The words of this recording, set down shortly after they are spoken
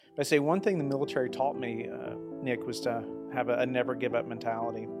I say one thing the military taught me, Nick, was to have a never give up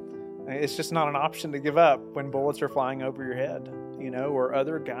mentality. It's just not an option to give up when bullets are flying over your head, or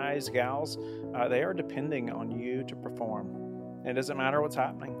other guys, gals, they are depending on you to perform. And it doesn't matter what's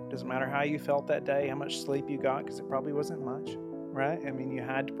happening. It doesn't matter how you felt that day, how much sleep you got, because it probably wasn't much, right? I mean, you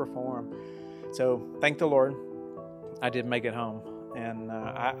had to perform. So thank the Lord, I did make it home. And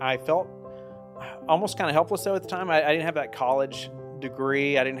I felt almost kind of helpless, though, at the time. I didn't have that college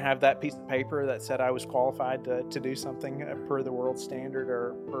degree. I didn't have that piece of paper that said I was qualified to do something per the world standard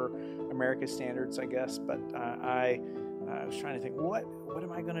or per America's standards, I guess. But I was trying to think, what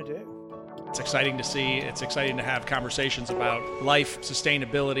am I going to do? It's exciting to see. It's exciting to have conversations about life,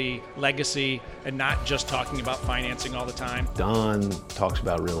 sustainability, legacy, and not just talking about financing all the time. Don talks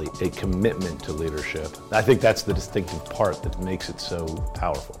about really a commitment to leadership. I think that's the distinctive part that makes it so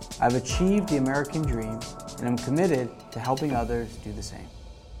powerful. I've achieved the American dream, and I'm committed to helping others do the same.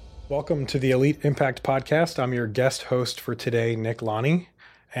 Welcome to the Elite Impact Podcast. I'm your guest host for today, Nick Lonnie,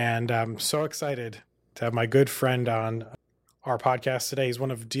 and I'm so excited to have my good friend on our podcast today. He's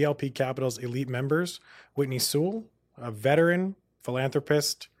one of DLP Capital's elite members, Whitney Sewell, a veteran,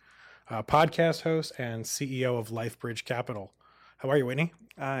 philanthropist, podcast host, and CEO of LifeBridge Capital. How are you, Whitney?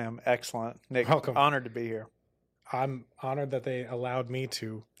 I am excellent. Nick, welcome. Honored to be here. I'm honored that they allowed me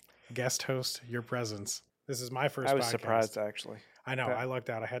to guest host your presence. This is my first podcast. I was surprised, actually. I know. I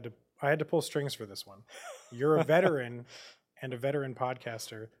lucked out. I had to pull strings for this one. You're a veteran and a veteran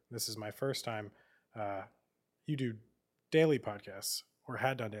podcaster. This is my first time. You do daily podcasts, or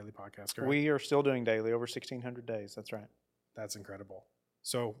had done daily podcasts, correct? We are still doing daily, over 1,600 days. That's right. That's incredible.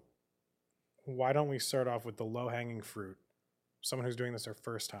 So why don't we start off with the low-hanging fruit? Someone who's doing this their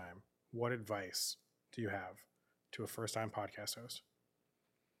first time, what advice do you have to a first-time podcast host?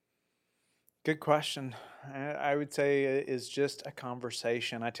 Good question. I would say is just a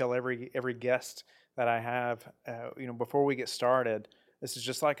conversation. I tell every guest that I have, before we get started, this is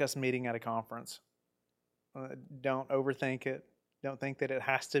just like us meeting at a conference. Don't overthink it. Don't think that it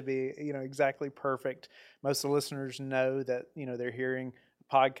has to be, exactly perfect. Most of the listeners know that, they're hearing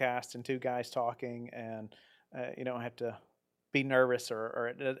a podcast and two guys talking, and you don't have to be nervous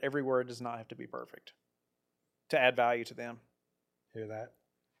or every word does not have to be perfect to add value to them. Hear that?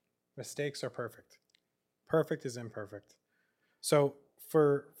 Mistakes are perfect. Perfect is imperfect. So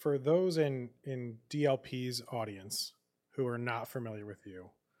for those in DLP's audience who are not familiar with you,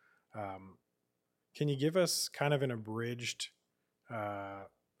 can you give us kind of an abridged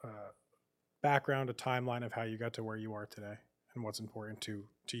background, a timeline of how you got to where you are today and what's important to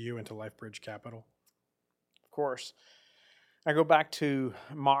you and to LifeBridge Capital? Of course. I go back to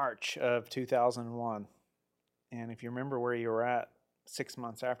March of 2001. And if you remember where you were at 6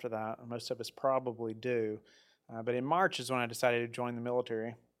 months after that, most of us probably do. But in March is when I decided to join the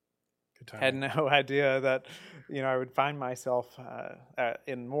military. Had no idea that, I would find myself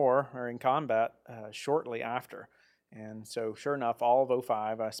in war or in combat shortly after. And so sure enough, all of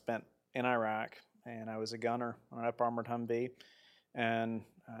 2005 I spent in Iraq, and I was a gunner on an up-armored Humvee, and,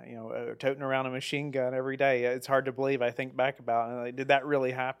 toting around a machine gun every day. It's hard to believe. I think back about it. Did that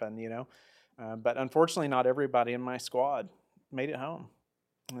really happen, But unfortunately, not everybody in my squad made it home.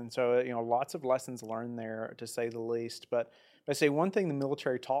 And so, lots of lessons learned there, to say the least. But I say one thing the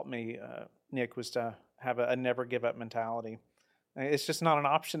military taught me, Nick, was to have a never give up mentality. It's just not an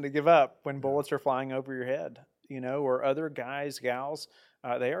option to give up when bullets are flying over your head, or other guys, gals,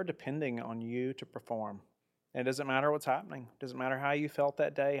 they are depending on you to perform. And it doesn't matter what's happening. It doesn't matter how you felt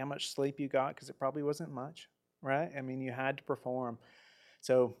that day, how much sleep you got, because it probably wasn't much, right? I mean, you had to perform.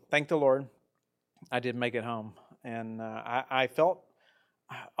 So thank the Lord, I did make it home. And I felt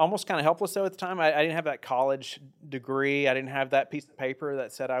almost kind of helpless, though, at the time. I didn't have that college degree. I didn't have that piece of paper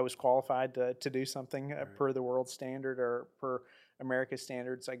that said I was qualified to do something per the world standard or per America's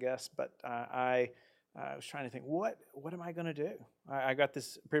standards, I guess. But I was trying to think, what am I going to do? I got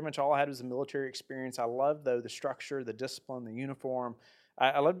this, pretty much all I had was a military experience. I loved, though, the structure, the discipline, the uniform.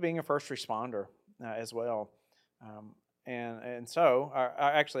 I loved being a first responder as well. And so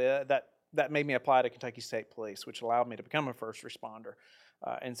actually that made me apply to Kentucky State Police, which allowed me to become a first responder.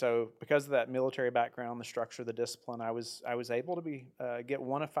 And so because of that military background, the structure, the discipline, I was able to get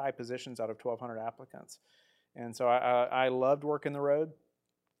one of 5 positions out of 1,200 applicants. And so I loved working the road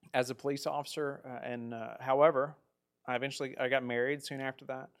as a police officer. However, I got married soon after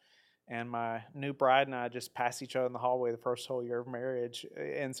that. And my new bride and I just passed each other in the hallway the first whole year of marriage.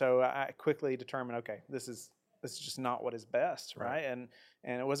 And so I quickly determined, okay, this is just not what is best, right? And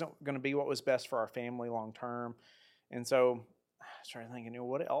it wasn't going to be what was best for our family long term. And so I started thinking,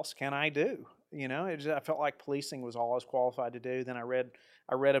 what else can I do? I felt like policing was all I was qualified to do. Then I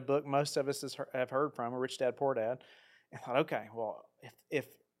read a book most of us have heard from, Rich Dad Poor Dad, and thought, okay, well, if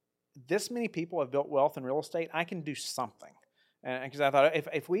this many people have built wealth in real estate, I can do something. And because I thought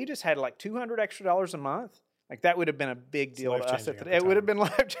if we just had like $200 extra a month, like that would have been a big deal to us. It would have been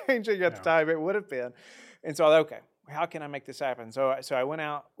life changing at the time. It would have been. And so I thought, okay, how can I make this happen? So I went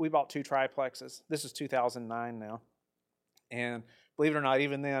out. We bought 2 triplexes. This is 2009 now, and believe it or not,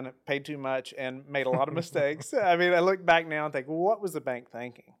 even then, paid too much and made a lot of mistakes. I mean, I look back now and think, well, what was the bank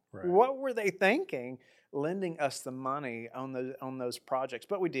thinking? Right. What were they thinking, lending us the money on those projects?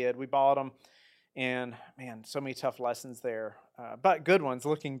 But we did. We bought them, and man, so many tough lessons there, but good ones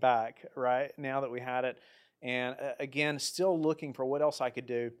looking back. Right now that we had it, and again, still looking for what else I could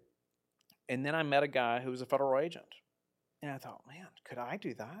do. And then I met a guy who was a federal agent, and I thought, man, could I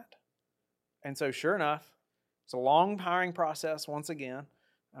do that? And so, sure enough. It's a long hiring process once again,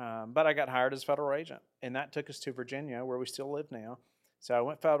 but I got hired as a federal agent, and that took us to Virginia, where we still live now. So I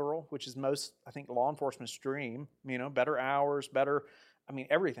went federal, which is most, I think, law enforcement's dream. Better hours,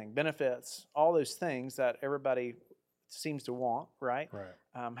 everything, benefits, all those things that everybody seems to want, right?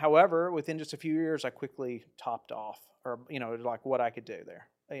 However, within just a few years, I quickly topped off, or like what I could do there.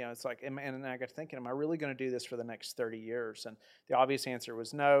 It's like, and I got thinking, am I really going to do this for the next 30 years? And the obvious answer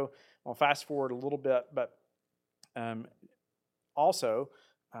was no. Well, fast forward a little bit, but also,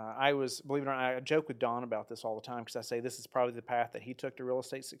 I was, believe it or not, I joke with Don about this all the time because I say this is probably the path that he took to real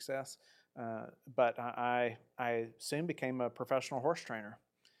estate success. But I soon became a professional horse trainer,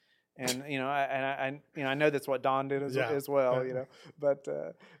 and I know that's what Don did as well. But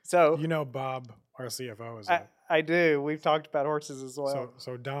so Bob, our CFO, is. I do. We've talked about horses as well.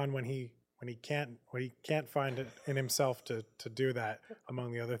 So Don, when he can't find it in himself to do that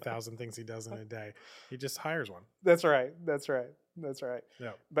among the other 1,000 things he does in a day, he just hires one. That's right.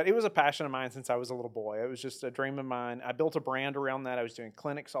 Yeah. But it was a passion of mine since I was a little boy. It was just a dream of mine. I built a brand around that. I was doing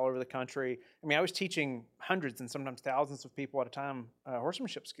clinics all over the country. I was teaching hundreds and sometimes thousands of people at a time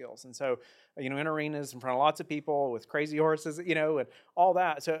horsemanship skills. And so, in arenas in front of lots of people with crazy horses, and all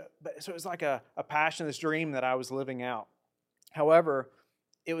that. So it was like a passion, this dream that I was living out. However,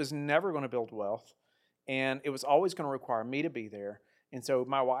 it was never going to build wealth, and it was always going to require me to be there. And so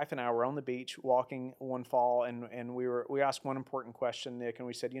my wife and I were on the beach walking one fall, and we asked one important question, Nick, and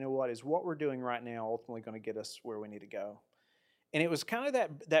we said, is what we're doing right now ultimately going to get us where we need to go? And it was kind of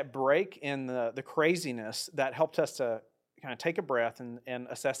that break in the craziness that helped us to kind of take a breath and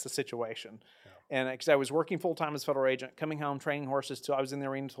assess the situation. Yeah. And because I was working full-time as a federal agent, coming home, training horses till I was in the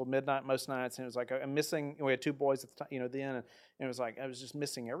arena until midnight most nights, and it was like I'm missing. We had 2 boys at the time, then, and it was like I was just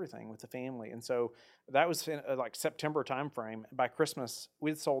missing everything with the family. And so that was in like September timeframe. By Christmas,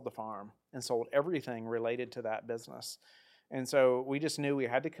 we'd sold the farm and sold everything related to that business. And so we just knew we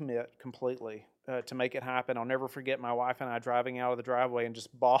had to commit completely to make it happen. I'll never forget my wife and I driving out of the driveway and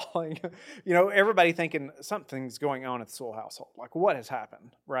just bawling. Everybody thinking something's going on at the Sewell household. Like, what has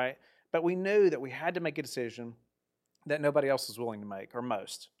happened, right? But we knew that we had to make a decision that nobody else was willing to make, or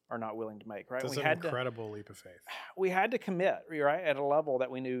most are not willing to make, right? That's an incredible leap of faith. We had to commit, right, at a level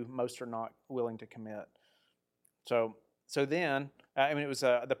that we knew most are not willing to commit. So then, it was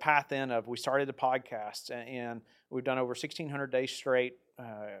the path then of we started the podcast, and we've done over 1,600 days straight,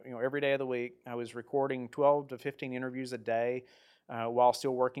 every day of the week. I was recording 12 to 15 interviews a day while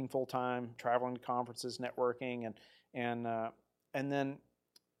still working full-time, traveling to conferences, networking, and then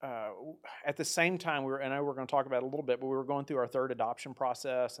at the same time, I know we're going to talk about it a little bit, but we were going through our 3rd adoption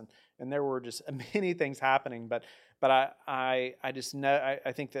process, and there were just many things happening. But I just know,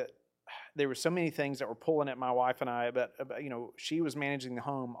 I think that there were so many things that were pulling at my wife and I, but she was managing the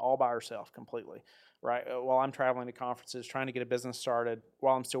home all by herself completely, right? While I'm traveling to conferences, trying to get a business started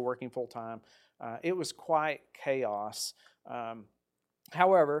while I'm still working full time. It was quite chaos.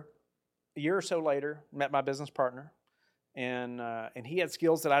 However, a year or so later, met my business partner, and he had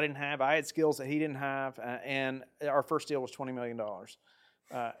skills that I didn't have. I had skills that he didn't have, and our first deal was $20 million.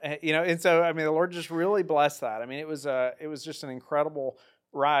 And so the Lord just really blessed that. It was just an incredible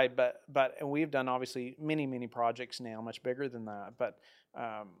ride, but we've done obviously many projects now, much bigger than that. But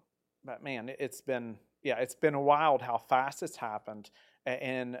man, it's been wild how fast it's happened,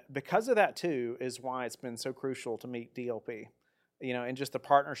 and because of that too is why it's been so crucial to meet DLP. And just the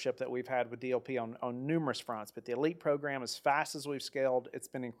partnership that we've had with DLP on numerous fronts. But the Elite program, as fast as we've scaled, it's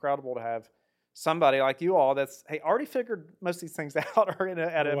been incredible to have somebody like you all that's already figured most of these things out, or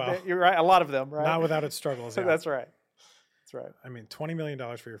you're right, a lot of them, right? Not without its struggles. So that's right. $20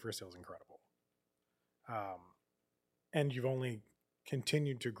 million for your first deal is incredible. And you've only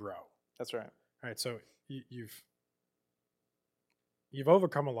continued to grow. That's right. All right. So you've you've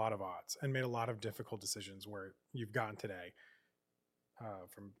overcome a lot of odds and made a lot of difficult decisions where you've gotten today,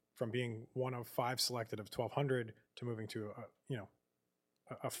 from being one of 5 selected of 1,200 to moving to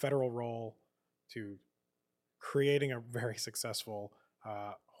a federal role, to creating a very successful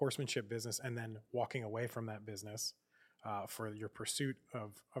horsemanship business, and then walking away from that business for your pursuit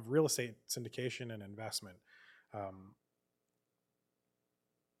of real estate syndication and investment.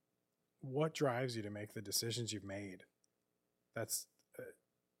 What drives you to make the decisions you've made? That's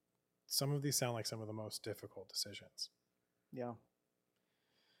some of these sound like some of the most difficult decisions. Yeah.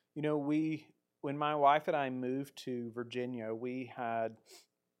 When my wife and I moved to Virginia, we had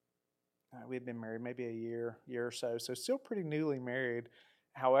been married maybe a year or so still pretty newly married.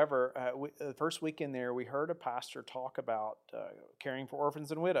 However, the first weekend there, we heard a pastor talk about caring for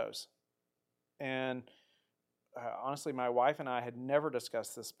orphans and widows. And honestly, my wife and I had never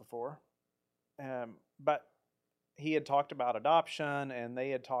discussed this before. But he had talked about adoption, and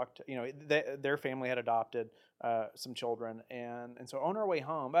they had talked, their family had adopted some children. And so on our way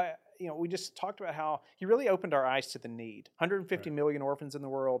home, we just talked about how he really opened our eyes to the need. 150 million orphans in the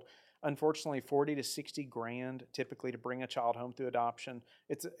world. Unfortunately, 40 to 60 grand typically to bring a child home through adoption.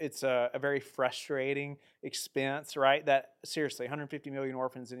 It's a very frustrating expense, right? That seriously, 150 million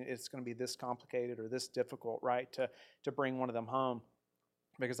orphans, and it's going to be this complicated or this difficult, right, to bring one of them home.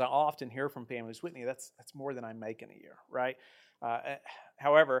 Because I often hear from families, Whitney, that's more than I make in a year, right?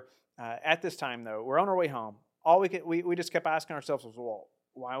 However, at this time though, we're on our way home. We just kept asking ourselves was, well,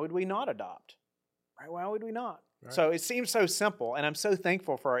 why would we not adopt? Right? Why would we not? Right. So it seems so simple, and I'm so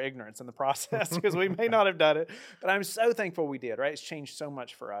thankful for our ignorance in the process because we may not have done it, but I'm so thankful we did, right? It's changed so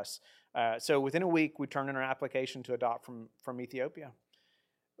much for us. So within a week, we turned in our application to adopt from Ethiopia.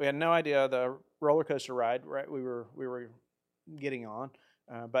 We had no idea the roller coaster ride, right, we were getting on.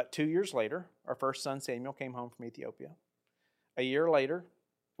 But 2 years later, our first son, Samuel, came home from Ethiopia. A year later,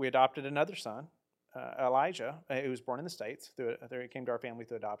 we adopted another son, Elijah, who was born in the States. He came to our family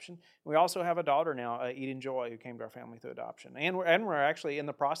through adoption. We also have a daughter now, Eden Joy, who came to our family through adoption. And we're actually in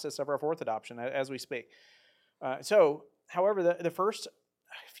the process of our 4th adoption as we speak. However, the first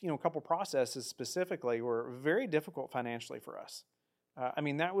couple processes specifically were very difficult financially for us.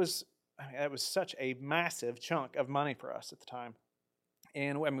 That was such a massive chunk of money for us at the time.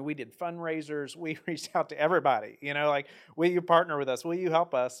 And we did fundraisers. We reached out to everybody, will you partner with us? Will you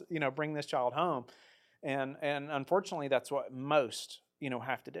help us, bring this child home? And unfortunately, that's what most,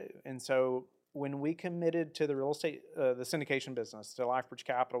 have to do. And so when we committed to the real estate, the syndication business, to LifeBridge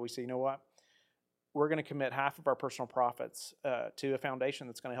Capital, we said, you know what? We're going to commit half of our personal profits to a foundation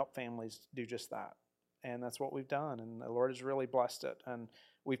that's going to help families do just that. And that's what we've done. And the Lord has really blessed it. And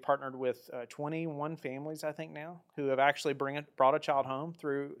we've partnered with 21 families, I think now, who have actually brought a child home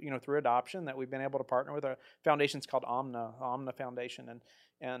through adoption that we've been able to partner with. Our foundation's called Omna Foundation.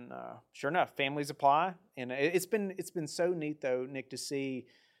 And sure enough, families apply. And it's been so neat, though, Nick, to see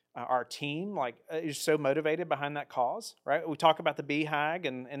our team is so motivated behind that cause, right? We talk about the BHAG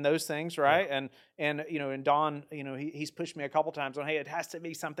and those things, right? Yeah. And Don, he's pushed me a couple times on, hey, it has to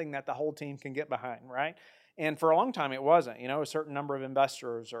be something that the whole team can get behind, right? And for a long time, it wasn't. A certain number of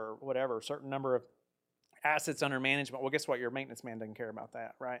investors or whatever, a certain number of assets under management. Well, guess what? Your maintenance man doesn't care about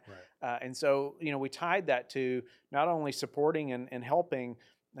that, right? And so, we tied that to not only supporting and helping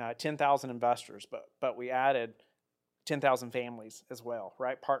 10,000 investors, but we added 10,000 families as well,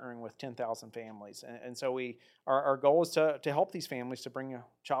 right? Partnering with 10,000 families. And so our goal is to help these families to bring a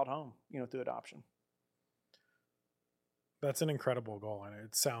child home, through adoption. That's an incredible goal. And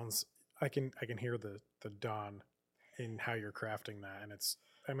it sounds, I can hear the dawn in how you're crafting that.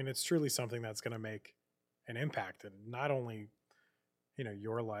 And it's truly something that's going to make an impact in not only,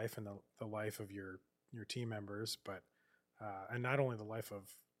 your life and the life of your team members, but, and not only the life of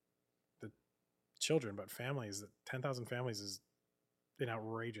the children, but families. 10,000 families is an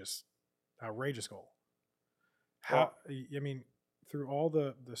outrageous goal. Through all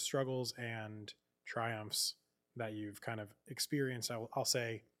the struggles and triumphs that you've kind of experienced, I'll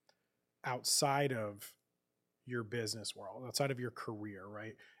say, outside of your business world, outside of your career,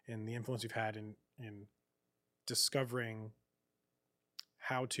 right? And the influence you've had in discovering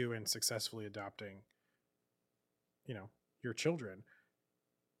how to and successfully adopting, your children.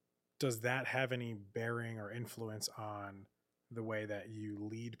 Does that have any bearing or influence on the way that you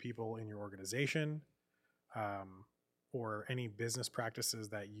lead people in your organization, or any business practices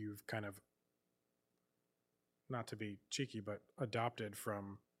that you've kind of, not to be cheeky, but adopted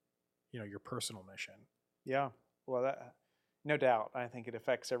from, your personal mission? Yeah, well, no doubt. I think it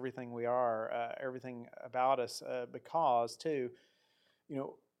affects everything we are, everything about us, because too,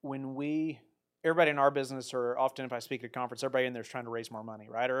 when we everybody in our business, or often if I speak at a conference, everybody in there is trying to raise more money,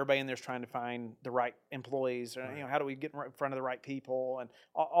 right? Or everybody in there is trying to find the right employees, or, how do we get in front of the right people, and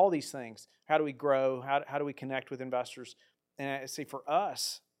all these things. How do we grow? How do we connect with investors? And I see for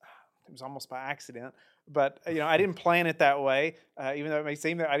us, it was almost by accident, but I didn't plan it that way. Even though it may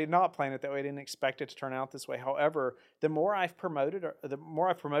seem that I did not plan it that way, I didn't expect it to turn out this way. However, the more I've promoted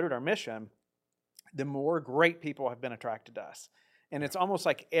our mission, the more great people have been attracted to us. And it's almost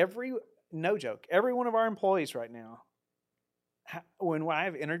like no joke, every one of our employees right now, when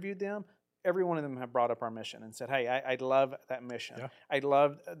I've interviewed them, every one of them have brought up our mission and said, "Hey, I love that mission. Yeah. I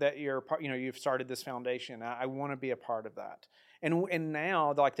love that you've started this foundation. I want to be a part of that." And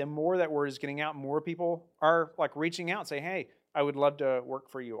now, like, the more that word is getting out, more people are like reaching out and say, "Hey, I would love to work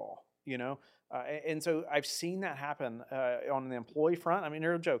for you all." And so I've seen that happen on the employee front. I mean,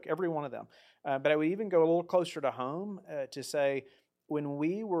 no joke, every one of them. But I would even go a little closer to home to say, when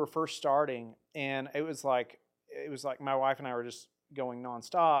we were first starting, and it was like my wife and I were just going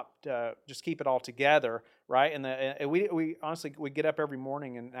nonstop to just keep it all together, right? And we honestly, we get up every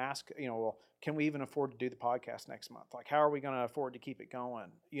morning and ask, well, can we even afford to do the podcast next month? Like, how are we going to afford to keep it going?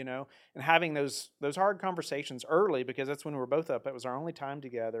 And having those hard conversations early, because that's when we were both up. It was our only time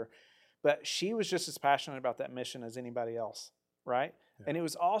together. But she was just as passionate about that mission as anybody else, right? Yeah. And it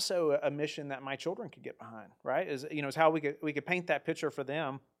was also a mission that my children could get behind, right? Is how we could paint that picture for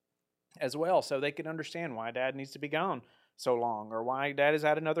them as well, so they could understand why Dad needs to be gone so long, or why Dad is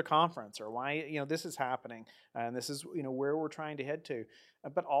at another conference, or why this is happening, and this is where we're trying to head to.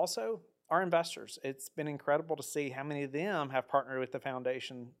 But also our investors. It's been incredible to see how many of them have partnered with the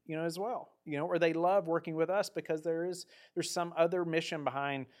foundation, as well. Or they love working with us because there's some other mission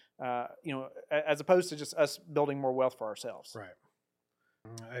behind, as opposed to just us building more wealth for ourselves. Right.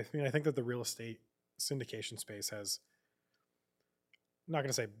 I think that the real estate syndication space has, I'm not going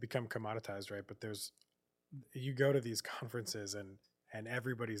to say become commoditized, right? But you go to these conferences and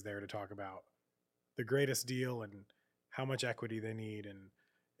everybody's there to talk about the greatest deal and how much equity they need, and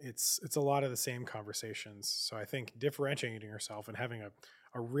it's a lot of the same conversations. So I think differentiating yourself and having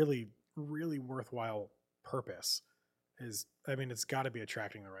a really, really worthwhile purpose it's got to be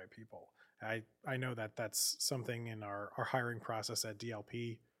attracting the right people. I know that that's something in our hiring process at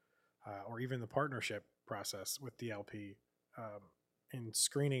DLP, or even the partnership process with DLP, in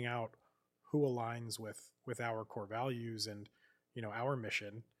screening out who aligns with our core values and our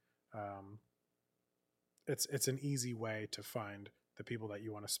mission. It's an easy way to find the people that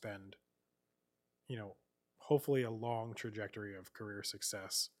you want to spend, hopefully a long trajectory of career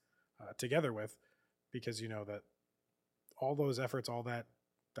success together with, because that all those efforts, all that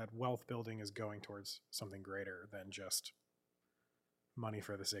wealth building is going towards something greater than just money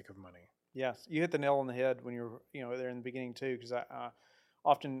for the sake of money. Yes, you hit the nail on the head when you were there in the beginning too, because I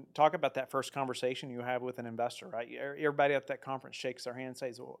often talk about that first conversation you have with an investor, right? Everybody at that conference shakes their hand,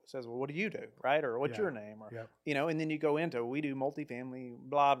 says, well, what do you do, right? Or what's your name? Or, and then you go into, we do multifamily,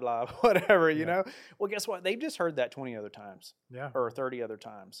 blah, blah, whatever, you know? Well, guess what? They've just heard that 20 other times or 30 other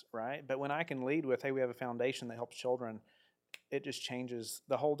times, right? But when I can lead with, hey, we have a foundation that helps children, it just changes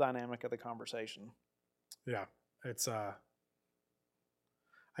the whole dynamic of the conversation. Yeah, it's, I'm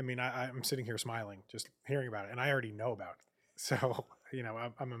sitting here smiling, just hearing about it, and I already know about it. So,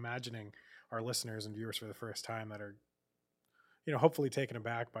 I'm imagining our listeners and viewers for the first time that are, hopefully taken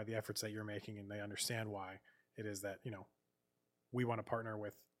aback by the efforts that you're making, and they understand why it is that, we want to partner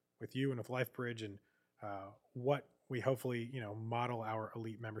with you and with LifeBridge, and what we hopefully, model our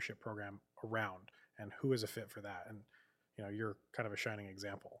elite membership program around, and who is a fit for that. And, you're kind of a shining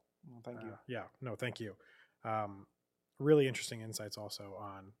example. Well, thank you. Yeah, no, thank you. Really interesting insights also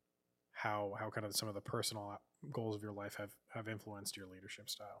on how kind of some of the personal goals of your life have influenced your leadership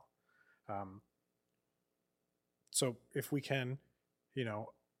style. So if we can,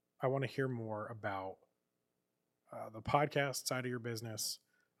 I want to hear more about the podcast side of your business,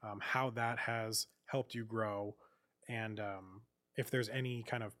 how that has helped you grow, and if there's any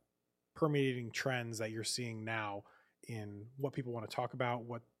kind of permeating trends that you're seeing now in what people want to talk about,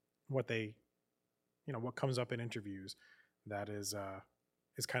 what they, what comes up in interviews that is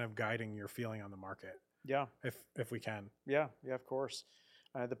kind of guiding your feeling on the market. Yeah. If we can. Yeah, of course.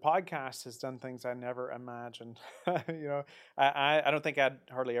 The podcast has done things I never imagined. I don't think I'd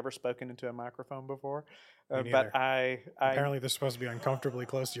hardly ever spoken into a microphone before, but apparently they're supposed to be uncomfortably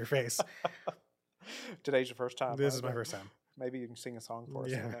close to your face. Today's your first time. This is my first time. Maybe you can sing a song for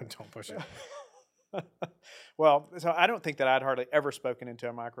us. Yeah, don't push it. Well, so I don't think that I'd hardly ever spoken into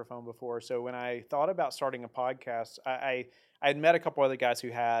a microphone before. So when I thought about starting a podcast, I had met a couple other guys who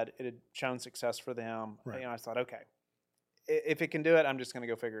it had shown success for them. Right. I thought, okay, if it can do it, I'm just going to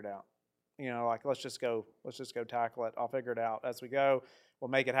go figure it out. like let's just go tackle it. I'll figure it out as we go. We'll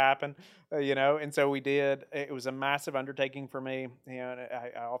make it happen, And so we did. It was a massive undertaking for me. And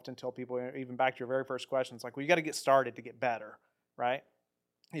I often tell people, even back to your very first question, it's like, well, you got to get started to get better, right?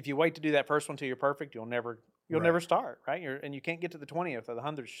 If you wait to do that first one till you're perfect, you'll never start, right? And you can't get to the 20th or the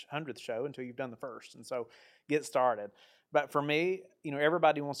 100th show until you've done the first. And so get started. But for me,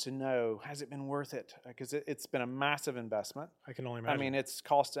 everybody wants to know, has it been worth it? Because it's been a massive investment. I can only imagine. I mean, it's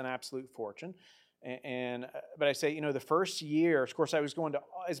cost an absolute fortune. But I say, the first year, of course, I was going to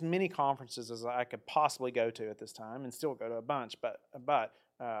as many conferences as I could possibly go to at this time, and still go to a bunch, but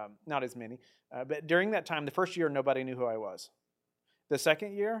not as many. But during that time, the first year, nobody knew who I was. The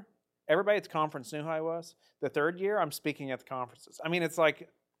second year, everybody at the conference knew who I was. The third year, I'm speaking at the conferences. I mean, it's like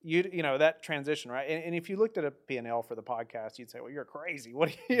that transition, right? And if you looked at a P&L for the podcast, you'd say, well, you're crazy. What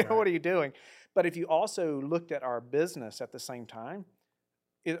are you doing? But if you also looked at our business at the same time,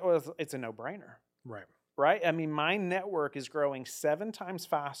 it's a no-brainer. Right? I mean, my network is growing 7 times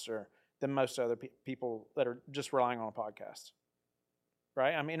faster than most other people that are just relying on a podcast.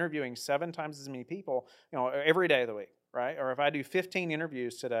 Right? I'm interviewing 7 times as many people, every day of the week, right? Or if I do 15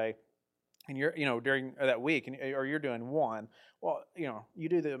 interviews today, and you're, during that week, or you're doing 1, well, you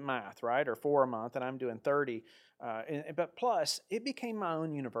do the math, right? Or 4 a month, and I'm doing 30. But plus, it became my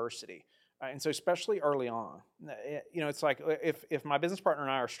own university. And so especially early on, it's like if my business partner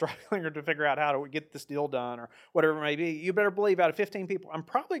and I are struggling to figure out how to get this deal done or whatever it may be, you better believe out of 15 people, I'm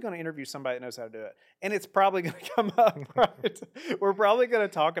probably going to interview somebody that knows how to do it. And it's probably going to come up, right? We're probably going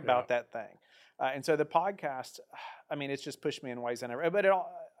to talk about that thing. And so the podcast, I mean, it's just pushed me in ways I never, but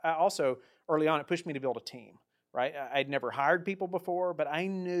also early on, it pushed me to build a team, right? I'd never hired people before, but I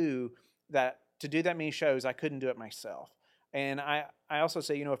knew that to do that many shows, I couldn't do it myself. And I also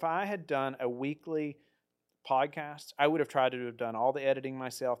say, if I had done a weekly podcast, I would have tried to have done all the editing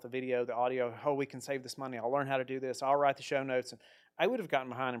myself, the video, the audio. Oh, we can save this money. I'll learn how to do this. I'll write the show notes. And I would have gotten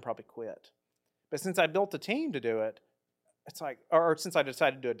behind and probably quit. But since I built a team to do it, it's like, or since I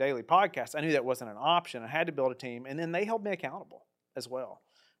decided to do a daily podcast, I knew that wasn't an option. I had to build a team. And then they held me accountable as well,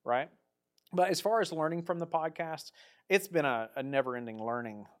 right? But as far as learning from the podcast, it's been a never-ending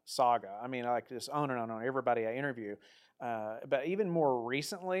learning saga. I mean, I like just on and on everybody I interview. But even more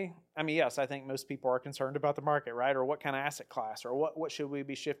recently, I mean, yes, I think most people are concerned about the market, right? Or what kind of asset class, or what should we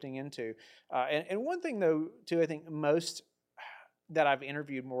be shifting into? And one thing, though, too, I think most that I've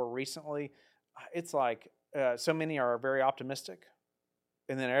interviewed more recently, it's like so many are very optimistic.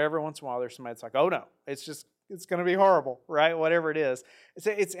 And then every once in a while, there's somebody that's like, oh, no, it's going to be horrible, right? Whatever it is.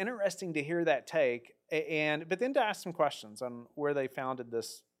 It's interesting to hear that take, but then to ask some questions on where they founded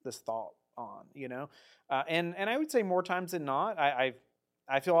this thought on, and I would say more times than not, I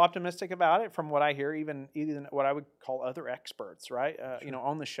feel optimistic about it from what I hear, even what I would call other experts, right? Sure.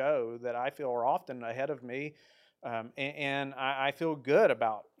 On the show that I feel are often ahead of me, and I feel good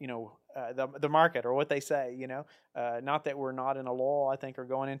about the market or what they say. Not that we're not in a lull, I think, or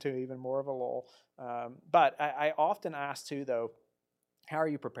going into even more of a lull. But I often ask too, though, how are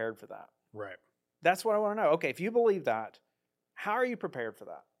you prepared for that? Right. That's what I want to know. Okay, if you believe that, how are you prepared for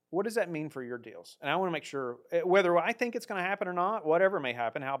that? What does that mean for your deals? And I want to make sure, whether I think it's going to happen or not, whatever may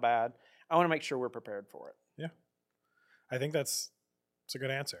happen, how bad, I want to make sure we're prepared for it. Yeah. I think that's a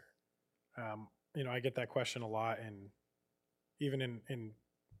good answer. I get that question a lot, and even in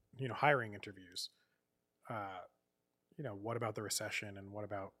hiring interviews. What about the recession, and what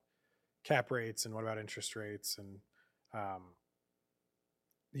about cap rates, and what about interest rates? And,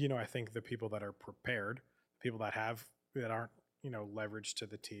 I think the people that are prepared, people that aren't, leveraged to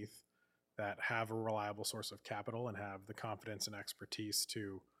the teeth, that have a reliable source of capital and have the confidence and expertise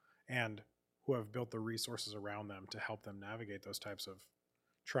and who have built the resources around them to help them navigate those types of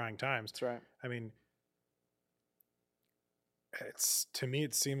trying times. That's right. I mean, to me,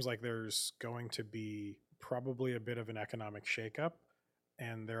 it seems like there's going to be probably a bit of an economic shakeup,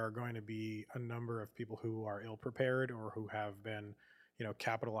 and there are going to be a number of people who are ill-prepared or who have been,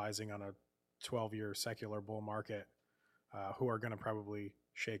 capitalizing on a 12-year secular bull market, who are going to probably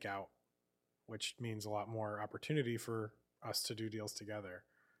shake out, which means a lot more opportunity for us to do deals together,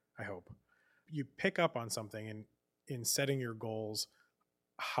 I hope. You pick up on something in setting your goals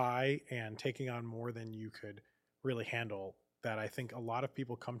high and taking on more than you could really handle, that I think a lot of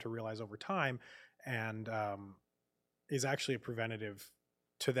people come to realize over time, and is actually a preventative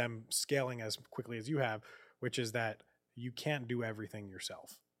to them scaling as quickly as you have, which is that you can't do everything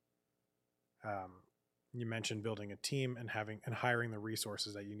yourself. You mentioned building a team and hiring the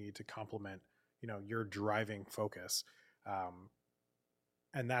resources that you need to complement, your driving focus.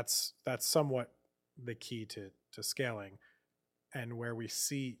 And that's somewhat the key to scaling. And where we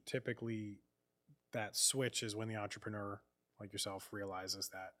see typically that switch is when the entrepreneur like yourself realizes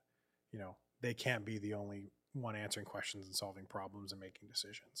that, they can't be the only one answering questions and solving problems and making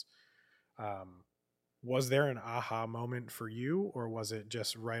decisions. Was there an aha moment for you, or was it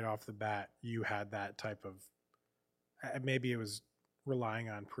just right off the bat you had that type of, maybe it was relying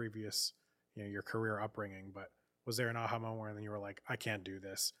on previous, your career upbringing, but was there an aha moment where then you were like, I can't do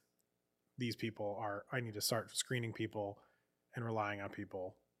this. These people I need to start screening people and relying on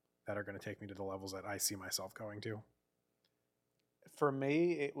people that are going to take me to the levels that I see myself going to? For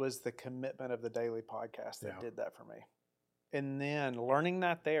me, it was the commitment of the daily podcast that did that for me. And then learning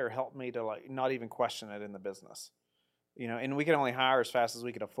that there helped me to not even question it in the business, and we could only hire as fast as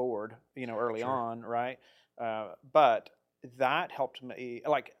we could afford, early on. Right. But that helped me,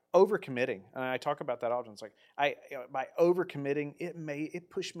 overcommitting. And I talk about that often. It's like by overcommitting, it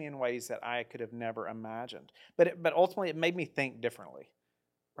pushed me in ways that I could have never imagined, but ultimately it made me think differently.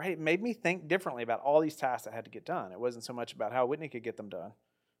 Right. It made me think differently about all these tasks that had to get done. It wasn't so much about how Whitney could get them done.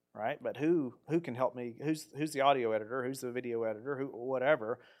 Right. But who can help me? Who's the audio editor? Who's the video editor?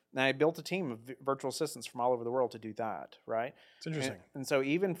 Whatever. And I built a team of virtual assistants from all over the world to do that. Right. It's interesting. And so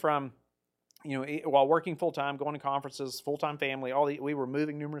even from, while working full time, going to conferences, full time family, we were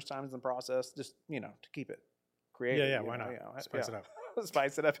moving numerous times in the process, just, to keep it creative. Yeah. Why not? Spice it up.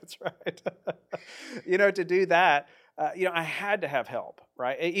 Spice it up. That's right. To do that, I had to have help,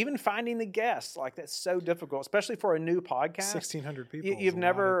 right? Even finding the guests, that's so difficult, especially for a new podcast. 1,600 people. You've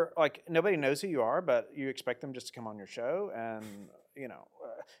never, nobody knows who you are, but you expect them just to come on your show. And,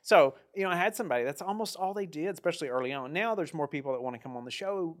 so, I had somebody, that's almost all they did, especially early on. Now there's more people that want to come on the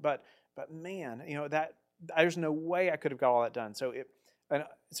show, but man, that there's no way I could have got all that done.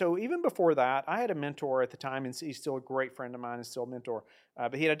 So even before that, I had a mentor at the time, and he's still a great friend of mine and still a mentor,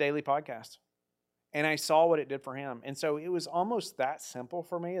 but he had a daily podcast. And I saw what it did for him. And so it was almost that simple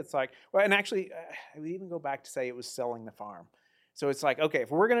for me. It's and actually, I would even go back to say it was selling the farm. So it's okay, if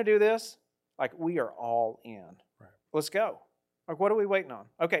we're going to do this, we are all in. Right. Let's go. What are we waiting on?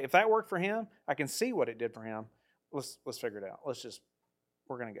 Okay, if that worked for him, I can see what it did for him. Let's figure it out.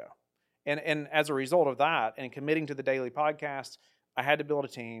 We're going to go. And as a result of that and committing to the daily podcast, I had to build a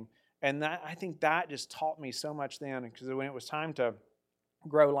team. And I think that just taught me so much then, because when it was time to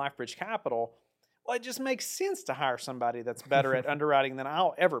grow LifeBridge Capital, well, it just makes sense to hire somebody that's better at underwriting than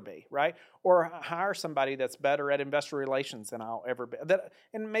I'll ever be, right? Or hire somebody that's better at investor relations than I'll ever be.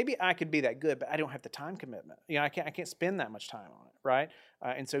 And maybe I could be that good, but I don't have the time commitment. I can't spend that much time on it, right?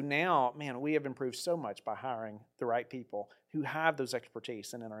 And so now, man, we have improved so much by hiring the right people who have those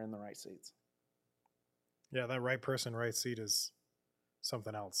expertise and then are in the right seats. Yeah, that right person, right seat is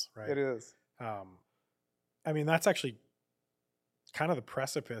something else, right? It is. That's actually kind of the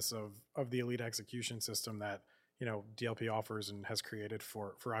precipice of the elite execution system that DLP offers and has created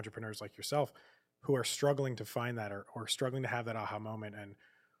for entrepreneurs like yourself who are struggling to find that or struggling to have that aha moment and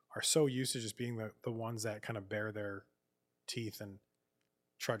are so used to just being the ones that kind of bare their teeth and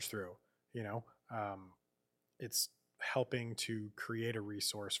trudge through. It's helping to create a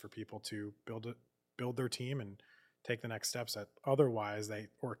resource for people to build their team and take the next steps that otherwise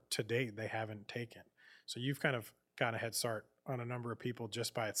to date they haven't taken. So you've kind of got a head start on a number of people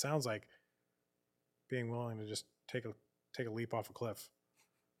just by, it sounds like, being willing to just take a leap off a cliff.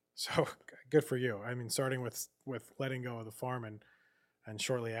 So good for you. Starting with letting go of the farm and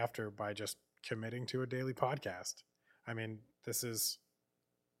shortly after by just committing to a daily podcast. This is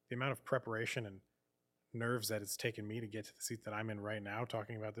the amount of preparation and nerves that it's taken me to get to the seat that I'm in right now,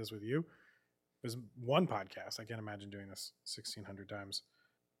 talking about this with you. It was one podcast. I can't imagine doing this 1,600 times.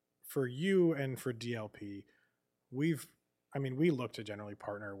 For you and for DLP, we look to generally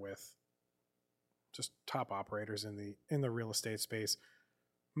partner with just top operators in the real estate space,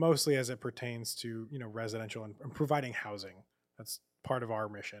 mostly as it pertains to, residential and providing housing. That's part of our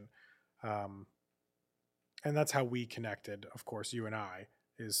mission. And that's how we connected, of course, you and I,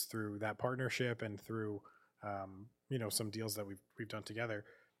 is through that partnership and through, some deals that we've done together.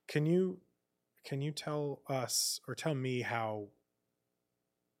 Can you tell us or tell me how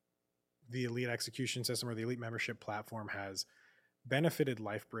the elite execution system or the elite membership platform has benefited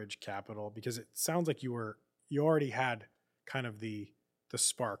LifeBridge Capital? Because it sounds like you already had kind of the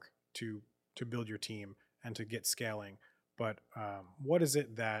spark to build your team and to get scaling. But what is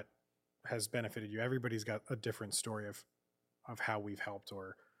it that has benefited you? Everybody's got a different story of how we've helped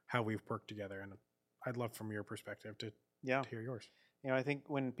or how we've worked together. And I'd love from your perspective to hear yours. I think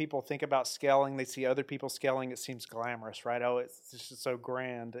when people think about scaling, they see other people scaling, it seems glamorous, right? Oh, it's just so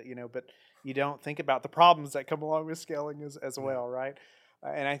grand, but you don't think about the problems that come along with scaling as well, right?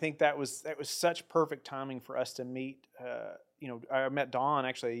 And I think that was such perfect timing for us to meet. I met Don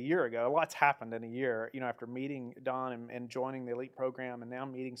actually a year ago. A lot's happened in a year, after meeting Don and joining the Elite program, and now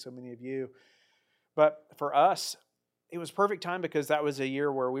meeting so many of you. But for us, it was perfect time because that was a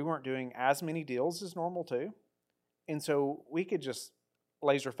year where we weren't doing as many deals as normal too. And so we could just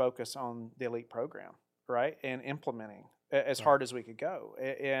laser focus on the Elite program, right? And implementing as hard as we could go.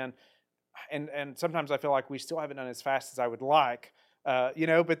 And sometimes I feel like we still haven't done as fast as I would like, but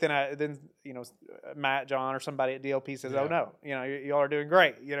then Matt, John, or somebody at DLP says, "Oh no, y'all are doing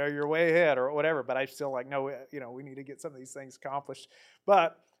great. You're way ahead," or whatever. But I still like, no, we need to get some of these things accomplished.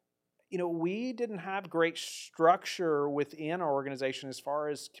 But we didn't have great structure within our organization as far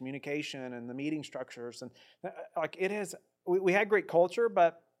as communication and the meeting structures, and we had great culture,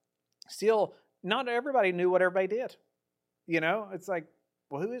 but still not everybody knew what everybody did. It's like,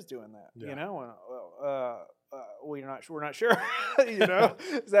 well, who is doing that? Yeah. We're not sure,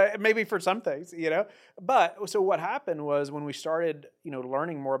 so maybe for some things, but so what happened was when we started,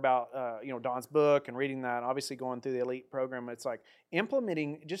 learning more about, Don's book and reading that, and obviously going through the Elite program, it's like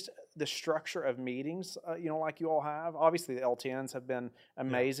implementing just the structure of meetings, like you all have. Obviously the LTNs have been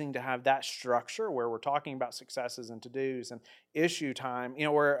amazing to have that structure where we're talking about successes and to-dos and issue time,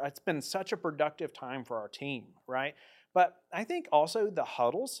 where it's been such a productive time for our team, right? But I think also the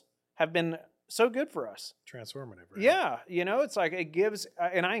huddles have been so good for us. Transformative, right? Yeah. It's like it gives,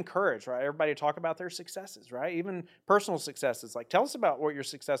 and I encourage, right, everybody to talk about their successes, right? Even personal successes. Like, tell us about what your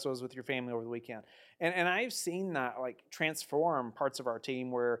success was with your family over the weekend. And I've seen that like transform parts of our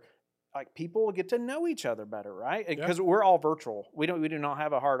team where like people get to know each other better, right? Because we're all virtual. We do not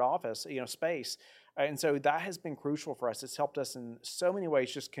have a hard office, space. And so that has been crucial for us. It's helped us in so many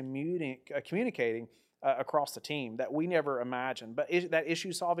ways, just communicating across the team that we never imagined. But that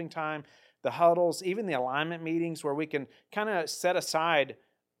issue solving time, the huddles, even the alignment meetings where we can kind of set aside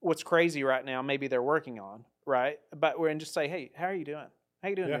what's crazy right now, maybe they're working on, right? But we're just say, hey, how are you doing? How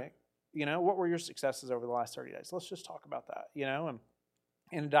you doing, Nick? What were your successes over the last 30 days? Let's just talk about that,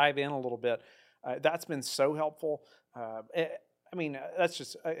 and dive in a little bit. That's been so helpful. That's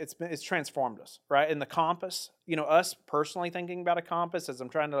just, it's transformed us, right? And the compass, us personally thinking about a compass as I'm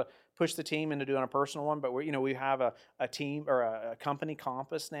trying to push the team into doing a personal one, but we have a team or a company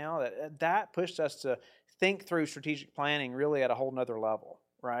compass now that pushed us to think through strategic planning really at a whole nother level,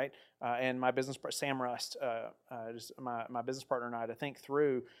 right? And my business partner, Sam Rust, my business partner and I, to think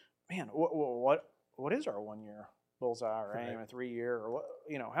through, man, what is our 1 year bullseye or aim, a 3 year, or what,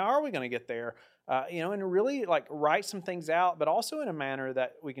 how are we going to get there? And really like write some things out, but also in a manner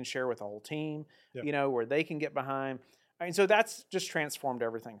that we can share with the whole team, where they can get behind. So that's just transformed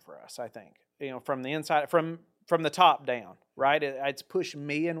everything for us, I think, from the inside, from the top down, right? It's pushed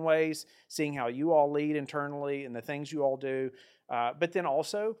me in ways, seeing how you all lead internally and the things you all do. But then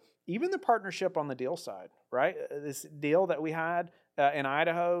also even the partnership on the deal side, right? This deal that we had in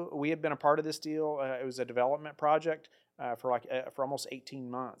Idaho, we had been a part of this deal. It was a development project for almost 18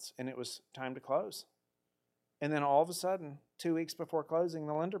 months, and it was time to close. And then all of a sudden, 2 weeks before closing,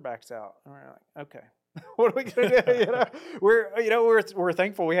 the lender backs out. And we're like, okay, what are we going to do? We're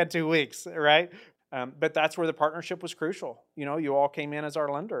thankful we had 2 weeks, right? But that's where the partnership was crucial. You all came in as our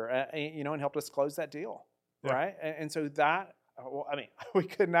lender, and helped us close that deal, right? And so that, we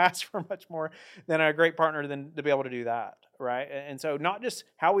couldn't ask for much more than a great partner than to be able to do that, right? And so not just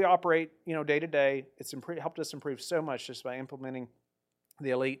how we operate, day to day, it's helped us improve so much just by implementing the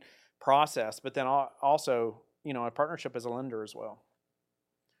Elite process, but then also, a partnership as a lender as well.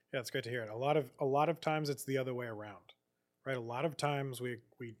 Yeah, it's great to hear it. A lot of times it's the other way around, right? A lot of times we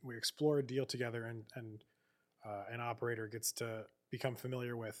explore a deal together, and an operator gets to become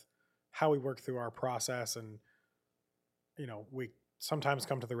familiar with how we work through our process, and we sometimes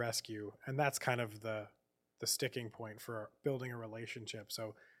come to the rescue, and that's kind of the sticking point for building a relationship.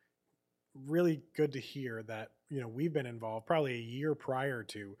 So really good to hear that we've been involved probably a year prior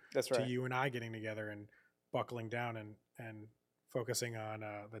to you and I getting together and buckling down and focusing on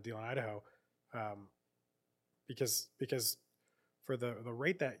the deal in Idaho, because for the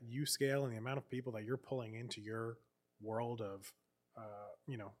rate that you scale and the amount of people that you're pulling into your world of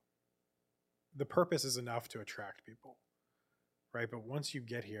the purpose is enough to attract people, right? But once you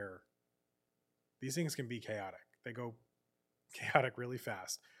get here, these things can be chaotic. They go chaotic really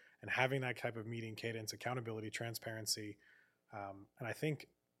fast. And having that type of meeting cadence, accountability, transparency, and I think,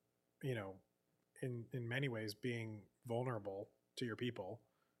 in many ways being vulnerable to your people,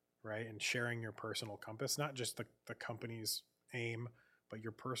 right? And sharing your personal compass, not just the company's aim, but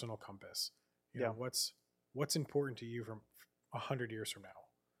your personal compass. What's important to you from 100 years from now,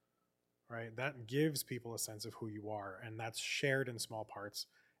 right? That gives people a sense of who you are, and that's shared in small parts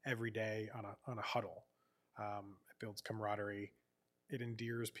every day on a huddle. It builds camaraderie. It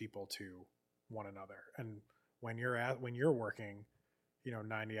endears people to one another. And when you're working,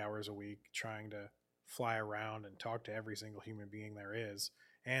 90 hours a week, trying to fly around and talk to every single human being there is,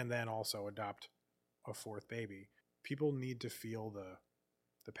 and then also adopt a fourth baby, people need to feel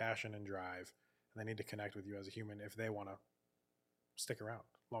the passion and drive, and they need to connect with you as a human if they want to stick around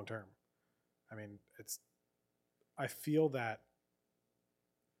long term. I mean, I feel that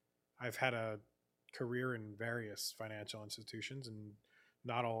I've had a career in various financial institutions, and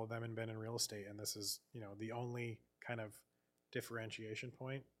not all of them have been in real estate. And this is, the only kind of differentiation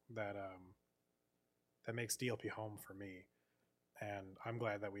point that makes DLP home for me. And I'm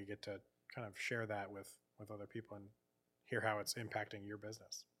glad that we get to kind of share that with other people and hear how it's impacting your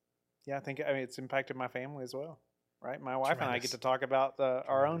business. Yeah, I mean, it's impacted my family as well, right? My wife and I get Tremendous. to talk about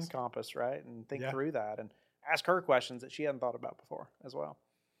our own compass, right? And think through that and ask her questions that she hadn't thought about before as well.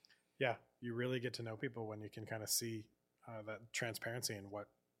 Yeah, you really get to know people when you can kind of see that transparency and what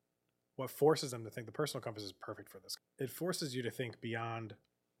forces them to think the personal compass is perfect for this. It forces you to think beyond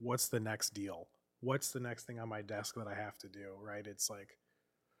what's the next deal, what's the next thing on my desk that I have to do, right? It's like,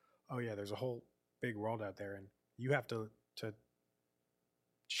 oh yeah, there's a whole big world out there, and you have to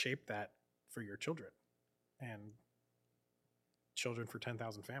shape that for your children and children for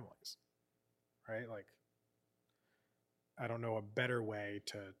 10,000 families, right? Like, I don't know a better way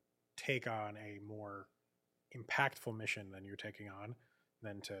to take on a more impactful mission than you're taking on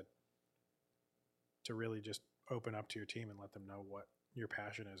than to really just open up to your team and let them know what your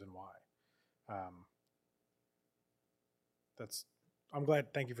passion is and why. I'm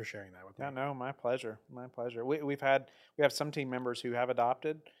glad. Thank you for sharing that with me. No, my pleasure. My pleasure. We have some team members who have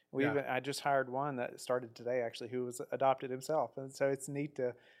adopted. I just hired one that started today actually, who was adopted himself, and so it's neat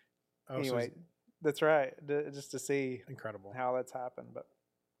to. Anyway, that's right. Just to see incredible how that's happened, but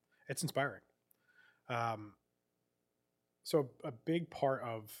it's inspiring. So a big part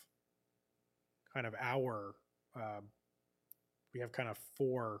of kind of our we have kind of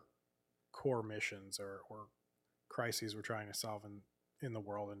 4 core missions or crises we're trying to solve in the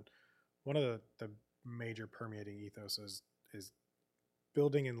world, and one of the major permeating ethos is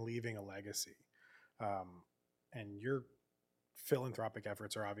building and leaving a legacy, and your philanthropic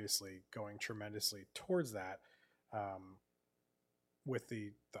efforts are obviously going tremendously towards that, with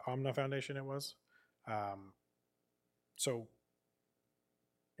the Omna Foundation. It was so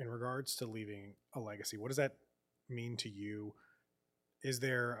in regards to leaving a legacy, what does that mean to you? Is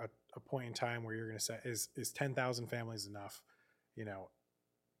there a point in time where you're going to say, is 10,000 families enough?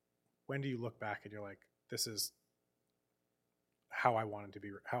 When do you look back and you're like, this is how I want to be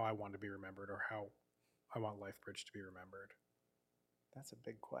remembered, or how I want LifeBridge to be remembered? That's a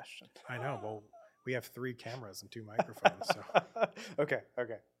big question. I know. Well, we have 3 cameras and 2 microphones. So okay.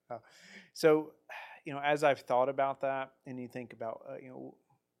 So, as I've thought about that, and you think about,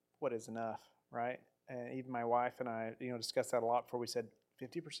 what is enough, right? And even my wife and I, discussed that a lot before we said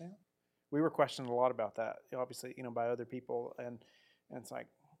 50%. We were questioned a lot about that, obviously, by other people. And it's like,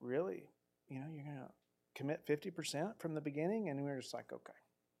 really, you're going to commit 50% from the beginning? And we were just like, okay,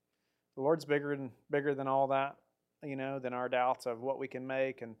 the Lord's bigger than all that, than our doubts of what we can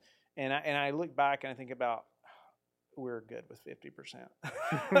make. And I look back and I think about, we're good with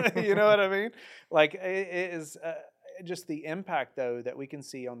 50%. You know what I mean? Like, it is just the impact, though, that we can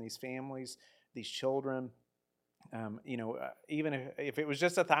see on these families, these children. Even if it was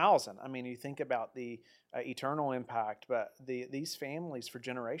just 1,000, I mean, you think about the eternal impact, but these families for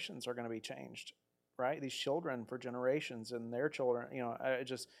generations are going to be changed, right? These children for generations and their children,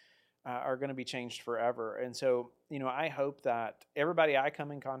 are going to be changed forever. And so, I hope that everybody I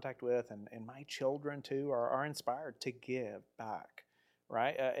come in contact with and my children too are inspired to give back,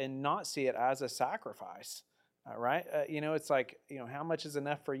 right? And not see it as a sacrifice. Right? It's like, how much is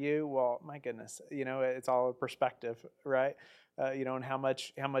enough for you? Well, my goodness, it's all a perspective, right? And how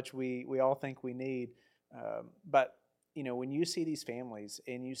much we all think we need. But, when you see these families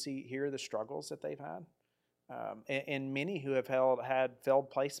and you hear the struggles that they've had, and many who have had failed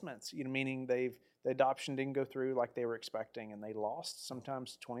placements, meaning the adoption didn't go through like they were expecting, and they lost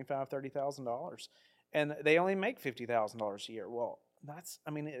sometimes $25,000, $30,000, and they only make $50,000 a year. Well,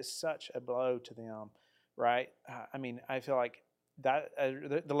 it is such a blow to them. Right. I feel like that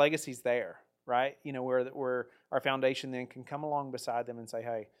the legacy's there, right? Where our foundation then can come along beside them and say,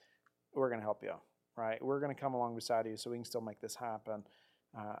 hey, we're going to help you, right? We're going to come along beside you so we can still make this happen.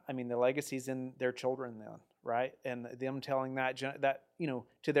 The legacy's in their children then, right? And them telling that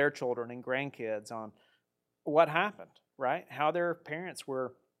to their children and grandkids on what happened, right? How their parents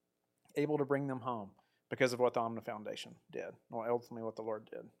were able to bring them home because of what the Omna Foundation did, well, ultimately what the Lord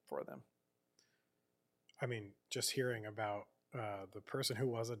did for them. I mean, just hearing about the person who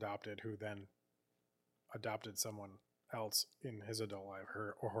was adopted, who then adopted someone else in his adult life,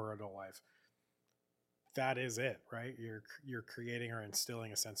 her adult life, that is it, right? You're creating or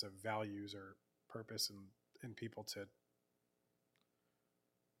instilling a sense of values or purpose in people to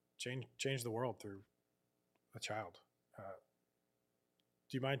change the world through a child.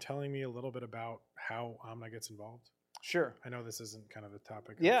 Do you mind telling me a little bit about how Omna gets involved? Sure. I know this isn't kind of the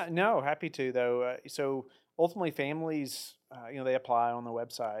topic. Yeah, no, happy to though. So ultimately, families, they apply on the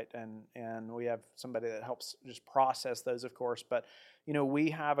website, and we have somebody that helps just process those, of course. But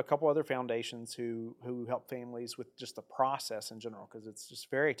we have a couple other foundations who help families with just the process in general, because it's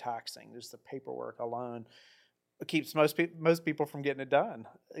just very taxing. Just the paperwork alone keeps most people from getting it done.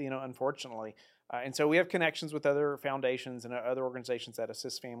 Unfortunately. And so we have connections with other foundations and other organizations that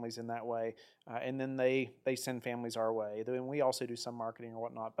assist families in that way, and then they send families our way. And we also do some marketing or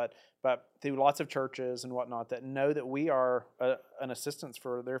whatnot, but through lots of churches and whatnot that know that we are an assistance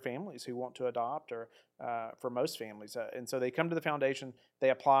for their families who want to adopt, or for most families. And so they come to the foundation, they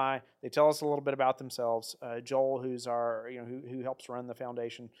apply, they tell us a little bit about themselves. Joel, who's our who helps run the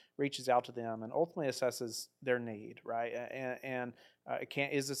foundation, reaches out to them and ultimately assesses their need, right? And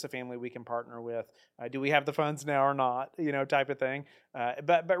is this a family we can partner with? Do we have the funds now or not? Type of thing.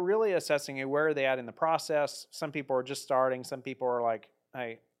 But really assessing where are they at in the process. Some people are just starting. Some people are like,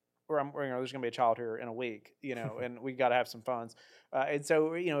 hey, there's going to be a child here in a week, and we got to have some funds. And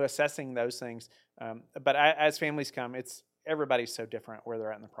so, assessing those things. But as families come, everybody's so different where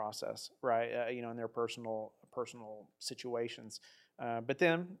they're at in the process, right? In their personal situations. But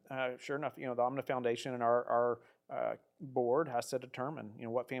then, sure enough, the Omna Foundation and our board has to determine,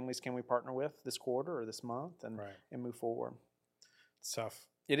 what families can we partner with this quarter or this month, and move forward. It's tough.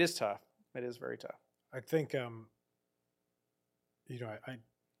 It is tough. It is very tough. I think,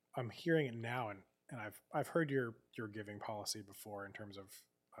 I'm hearing it now, and I've heard your giving policy before in terms of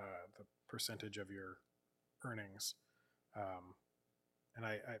the percentage of your earnings, and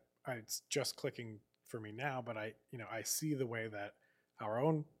it's just clicking for me now. But I see the way that our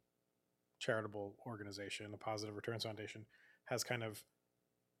own charitable organization, the Positive Returns Foundation, has kind of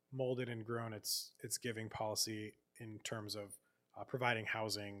molded and grown its giving policy in terms of providing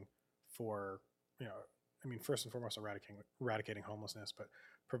housing for, first and foremost, eradicating homelessness, but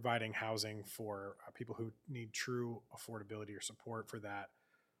providing housing for people who need true affordability or support for that,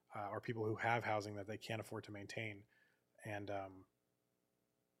 or people who have housing that they can't afford to maintain. And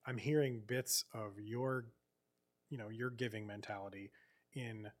I'm hearing bits of your giving mentality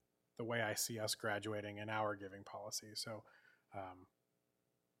in the way I see us graduating in our giving policy. So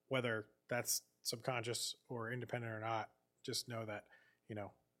whether that's subconscious or independent or not, just know that,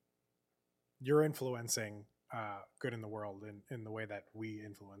 you're influencing good in the world in the way that we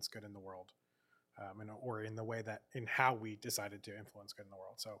influence good in the world, or in the way that in how we decided to influence good in the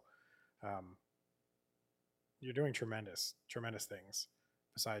world. So you're doing tremendous things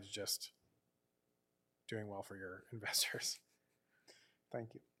besides just doing well for your investors.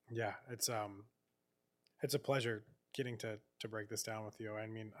 Thank you. Yeah, it's a pleasure getting to break this down with you. I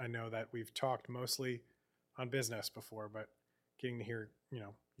mean, I know that we've talked mostly on business before, but getting to hear,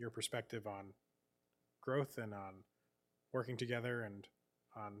 your perspective on growth and on working together and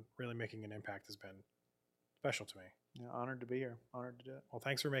on really making an impact has been special to me. Yeah, honored to be here. Honored to do it. Well,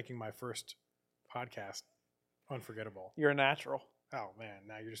 thanks for making my first podcast unforgettable. You're a natural. Oh man,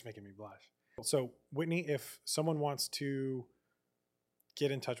 now you're just making me blush. So Whitney, if someone wants to get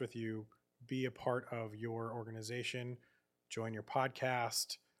in touch with you, be a part of your organization, join your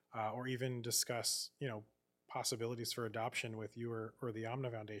podcast, or even discuss, possibilities for adoption with you or the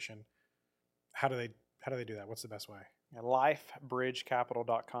Omna Foundation, how do they do that? What's the best way?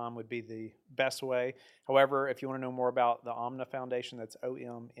 LifeBridgeCapital.com would be the best way. However, if you want to know more about the Omna Foundation, that's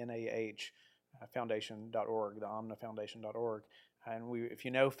OMNAH foundation.org, the omnafoundation.org. And if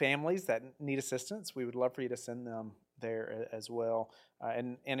you know families that need assistance, we would love for you to send them there as well.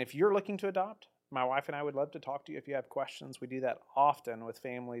 And if you're looking to adopt, my wife and I would love to talk to you if you have questions. We do that often with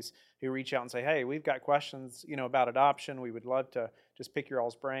families who reach out and say, hey, we've got questions, about adoption. We would love to just pick your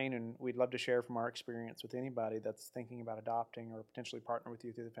all's brain, and we'd love to share from our experience with anybody that's thinking about adopting or potentially partner with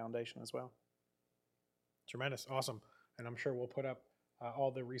you through the foundation as well. Tremendous. Awesome. And I'm sure we'll put up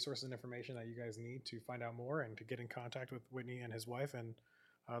all the resources and information that you guys need to find out more and to get in contact with Whitney and his wife and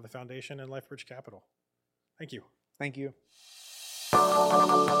the foundation and LifeBridge Capital. Thank you. Thank you.